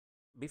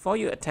Before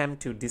you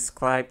attempt to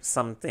describe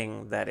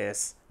something that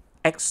is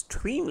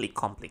extremely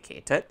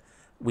complicated,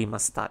 we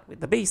must start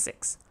with the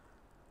basics.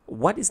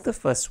 What is the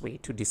first way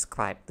to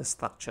describe the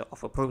structure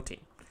of a protein?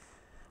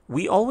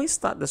 We always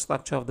start the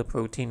structure of the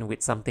protein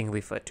with something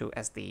referred to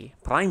as the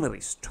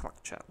primary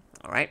structure.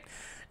 All right.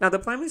 Now, the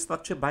primary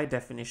structure, by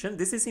definition,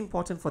 this is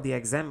important for the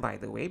exam, by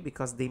the way,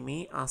 because they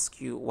may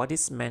ask you what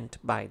is meant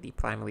by the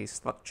primary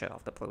structure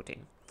of the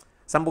protein.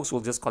 Some books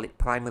will just call it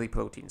primary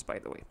proteins, by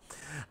the way.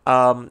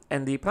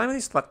 And the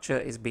primary structure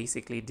is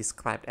basically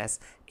described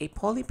as a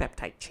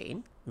polypeptide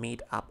chain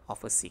made up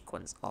of a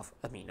sequence of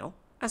amino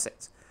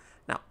acids.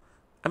 Now,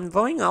 I'm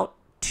drawing out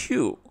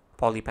two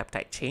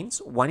polypeptide chains,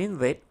 one in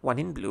red, one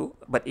in blue.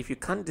 But if you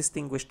can't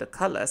distinguish the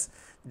colors,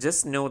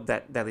 just know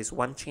that there is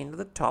one chain at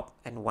the top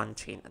and one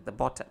chain at the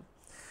bottom.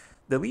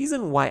 The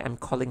reason why I'm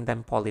calling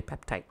them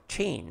polypeptide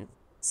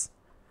chains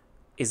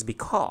is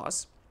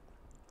because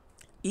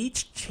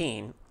each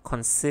chain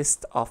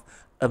consists of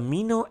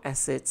amino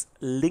acids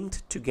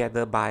linked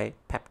together by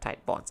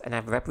peptide bonds, and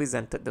I've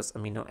represented those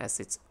amino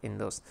acids in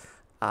those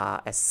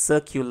as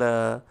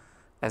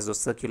those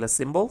circular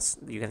symbols.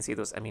 You can see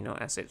those amino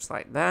acids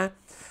right there.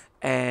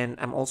 And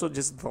I'm also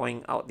just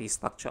drawing out the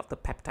structure of the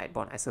peptide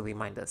bond as a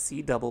reminder.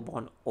 C double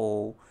bond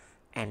O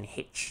and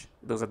H.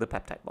 Those are the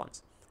peptide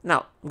bonds.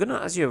 Now, I'm going to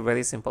ask you a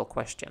very simple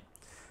question.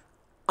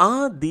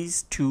 Are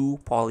these two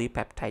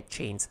polypeptide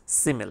chains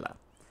similar?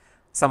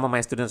 Some of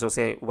my students will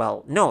say,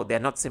 well, no, they're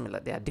not similar.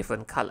 They are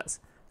different colors.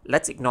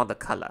 Let's ignore the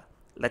color.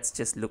 Let's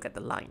just look at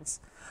the lines.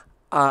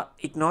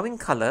 Ignoring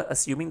color,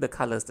 assuming the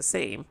color is the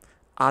same,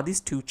 are these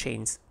two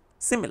chains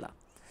similar?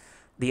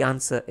 The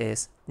answer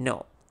is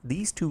no.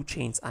 These two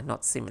chains are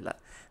not similar.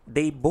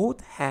 They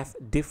both have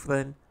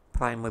different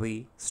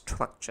primary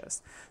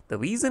structures. The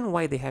reason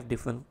why they have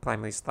different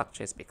primary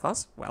structures is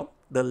because, well,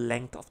 the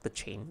length of the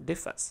chain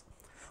differs.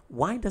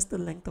 Why does the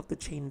length of the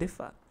chain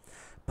differ?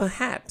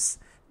 Perhaps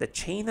the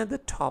chain at the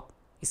top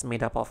is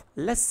made up of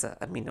lesser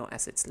amino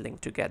acids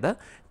linked together.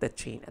 The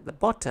chain at the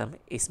bottom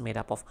is made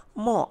up of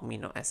more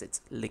amino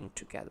acids linked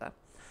together.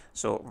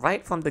 So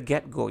right from the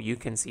get-go, you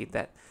can see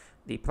that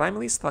the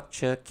primary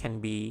structure can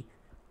be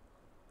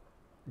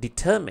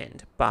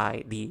determined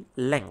by the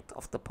length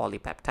of the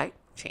polypeptide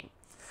chain.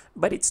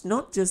 But it's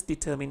not just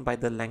determined by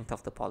the length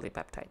of the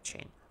polypeptide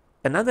chain.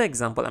 Another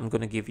example I'm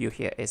going to give you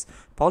here is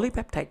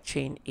polypeptide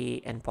chain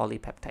A and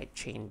polypeptide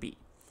chain B.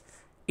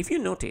 If you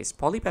notice,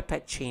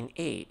 polypeptide chain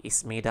A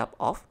is made up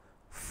of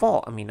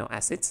 4 amino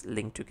acids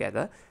linked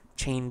together.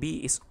 Chain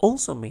B is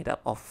also made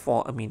up of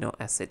 4 amino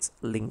acids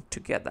linked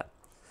together.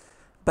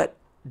 But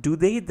do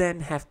they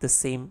then have the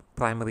same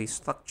primary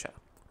structure?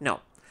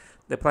 No.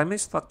 The primary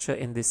structure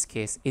in this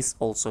case is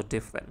also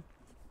different.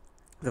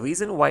 The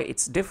reason why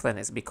it's different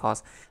is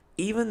because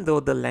even though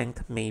the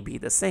length may be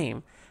the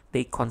same,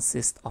 they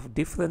consist of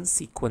different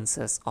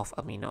sequences of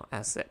amino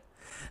acid.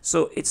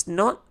 So it's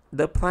not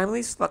the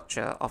primary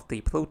structure of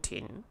the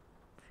protein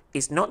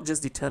is not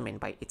just determined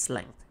by its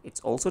length.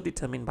 It's also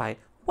determined by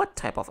what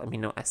type of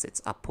amino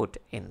acids are put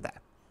in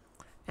there.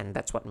 And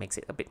that's what makes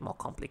it a bit more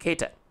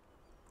complicated.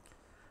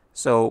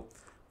 So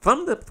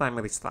from the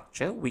primary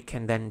structure, we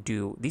can then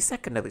do the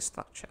secondary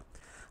structure.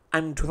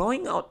 I'm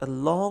drawing out a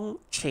long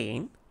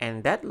chain,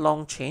 and that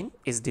long chain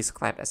is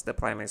described as the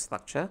primary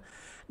structure.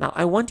 Now,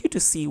 I want you to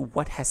see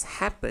what has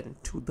happened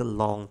to the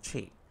long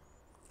chain.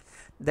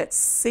 That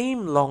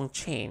same long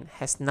chain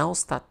has now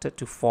started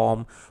to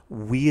form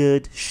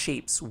weird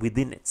shapes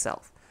within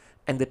itself.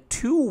 And the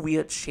two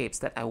weird shapes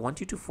that I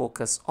want you to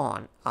focus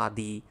on are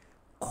the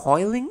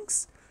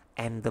coilings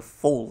and the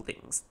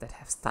foldings that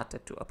have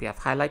started to appear. I've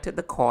highlighted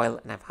the coil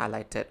and I've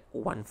highlighted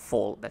one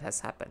fold that has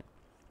happened.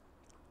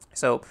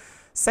 So,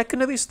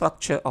 secondary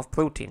structure of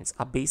proteins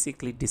are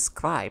basically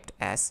described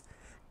as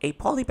a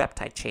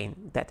polypeptide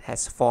chain that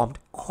has formed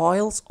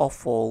coils or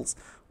folds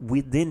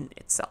within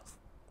itself.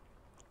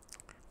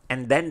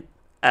 And then,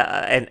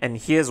 and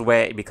here's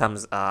where it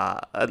becomes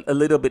a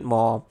little bit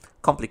more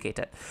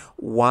complicated.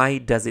 Why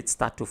does it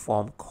start to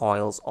form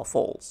coils or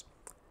folds?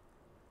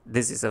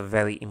 This is a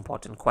very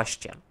important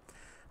question.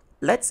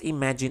 Let's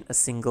imagine a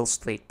single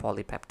straight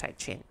polypeptide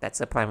chain.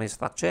 That's a primary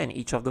structure, and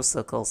each of those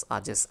circles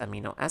are just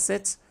amino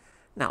acids.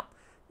 Now,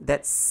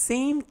 that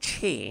same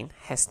chain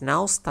has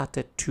now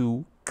started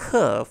to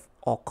curve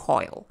or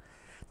coil.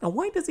 Now,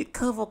 why does it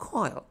curve or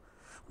coil?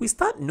 We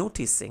start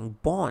noticing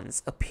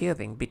bonds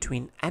appearing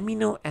between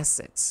amino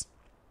acids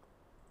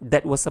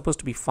that were supposed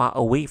to be far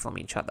away from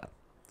each other.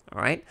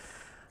 All right?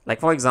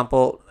 Like, for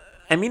example,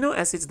 amino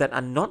acids that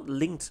are not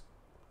linked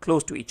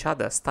close to each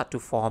other start to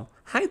form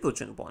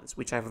hydrogen bonds,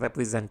 which I've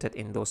represented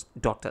in those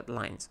dotted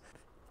lines.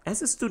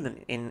 As a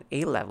student in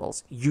A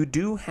levels, you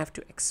do have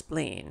to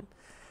explain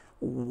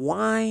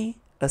why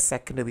a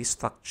secondary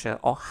structure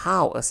or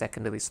how a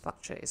secondary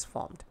structure is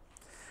formed.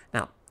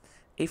 Now,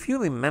 if you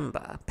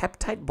remember,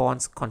 peptide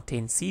bonds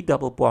contain C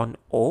double bond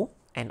O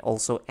and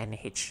also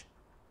NH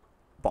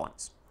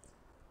bonds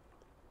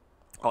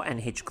or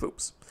NH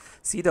groups.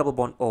 C double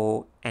bond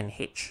O,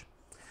 NH.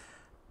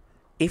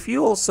 If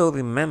you also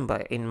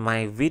remember in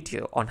my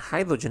video on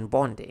hydrogen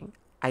bonding,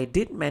 I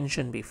did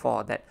mention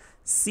before that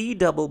C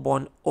double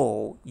bond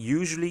O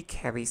usually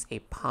carries a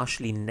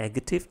partially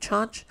negative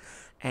charge,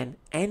 and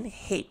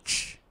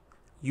NH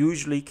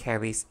usually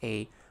carries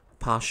a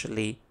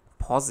partially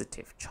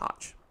positive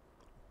charge.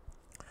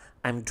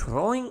 I'm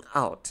drawing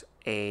out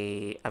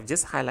I've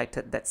just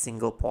highlighted that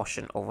single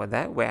portion over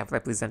there where I've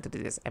represented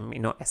it as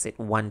amino acid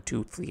 1,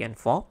 2, 3, and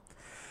 4.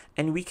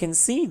 And we can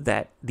see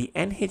that the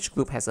NH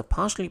group has a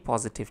partially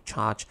positive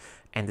charge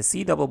and the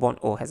C double bond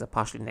O has a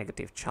partially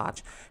negative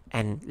charge.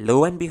 And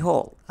lo and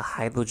behold, a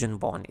hydrogen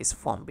bond is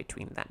formed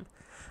between them.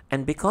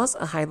 And because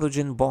a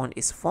hydrogen bond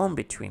is formed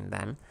between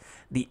them,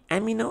 the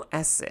amino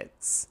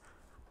acids,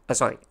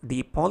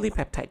 the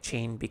polypeptide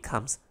chain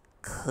becomes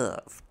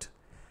curved.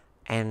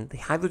 And the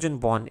hydrogen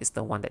bond is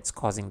the one that's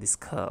causing this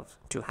curve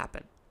to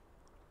happen.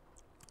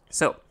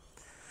 So,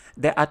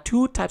 there are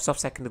two types of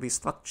secondary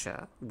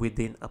structure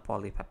within a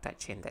polypeptide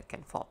chain that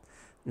can form.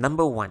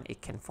 Number one,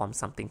 it can form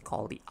something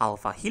called the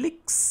alpha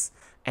helix.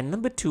 And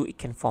number two, it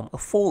can form a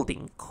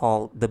folding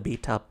called the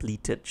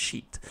beta-pleated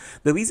sheet.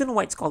 The reason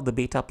why it's called the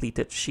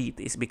beta-pleated sheet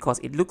is because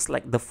it looks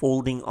like the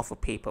folding of a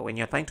paper. When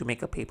you're trying to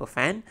make a paper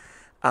fan,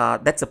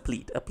 that's a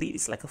pleat. A pleat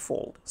is like a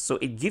fold. So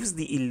it gives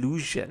the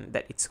illusion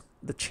that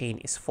the chain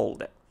is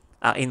folded.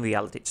 In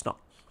reality, it's not.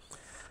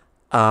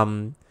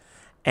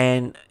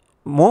 And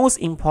most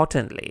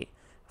importantly,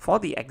 for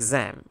the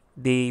exam,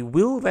 they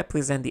will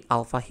represent the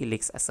alpha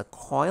helix as a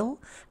coil,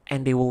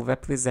 and they will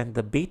represent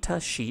the beta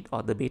sheet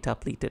or the beta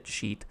pleated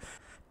sheet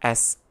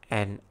as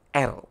an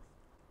arrow.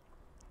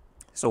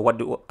 So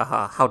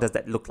how does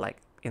that look like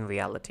in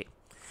reality?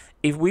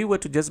 If we were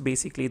to just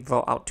basically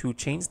draw out two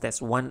chains,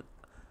 there's one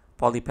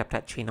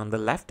polypeptide chain on the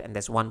left and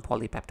there's one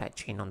polypeptide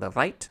chain on the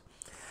right.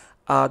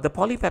 The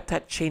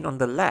polypeptide chain on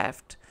the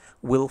left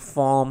will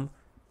form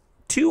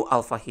two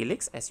alpha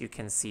helix, as you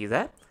can see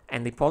there,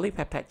 and the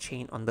polypeptide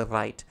chain on the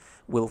right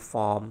will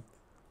form,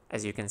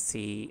 as you can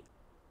see,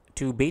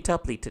 two beta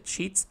pleated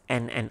sheets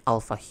and an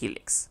alpha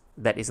helix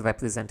that is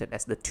represented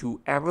as the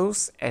two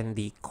arrows and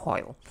the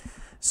coil.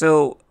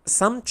 So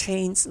some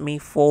chains may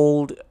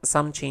fold,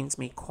 some chains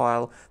may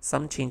coil,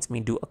 some chains may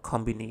do a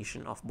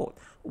combination of both.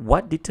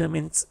 What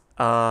determines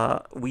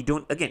we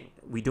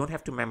don't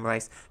have to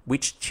memorize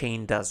which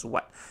chain does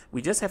what.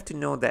 We just have to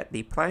know that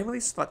the primary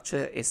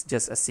structure is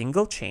just a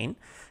single chain,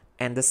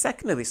 and the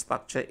secondary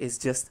structure is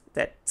just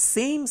that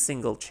same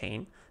single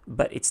chain,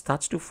 but it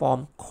starts to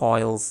form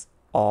coils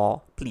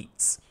or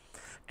pleats.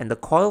 And the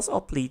coils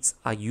or pleats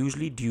are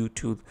usually due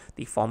to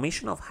the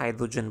formation of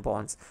hydrogen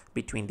bonds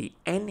between the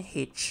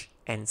NH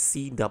and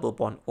C double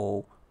bond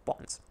O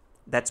bonds.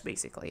 That's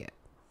basically it.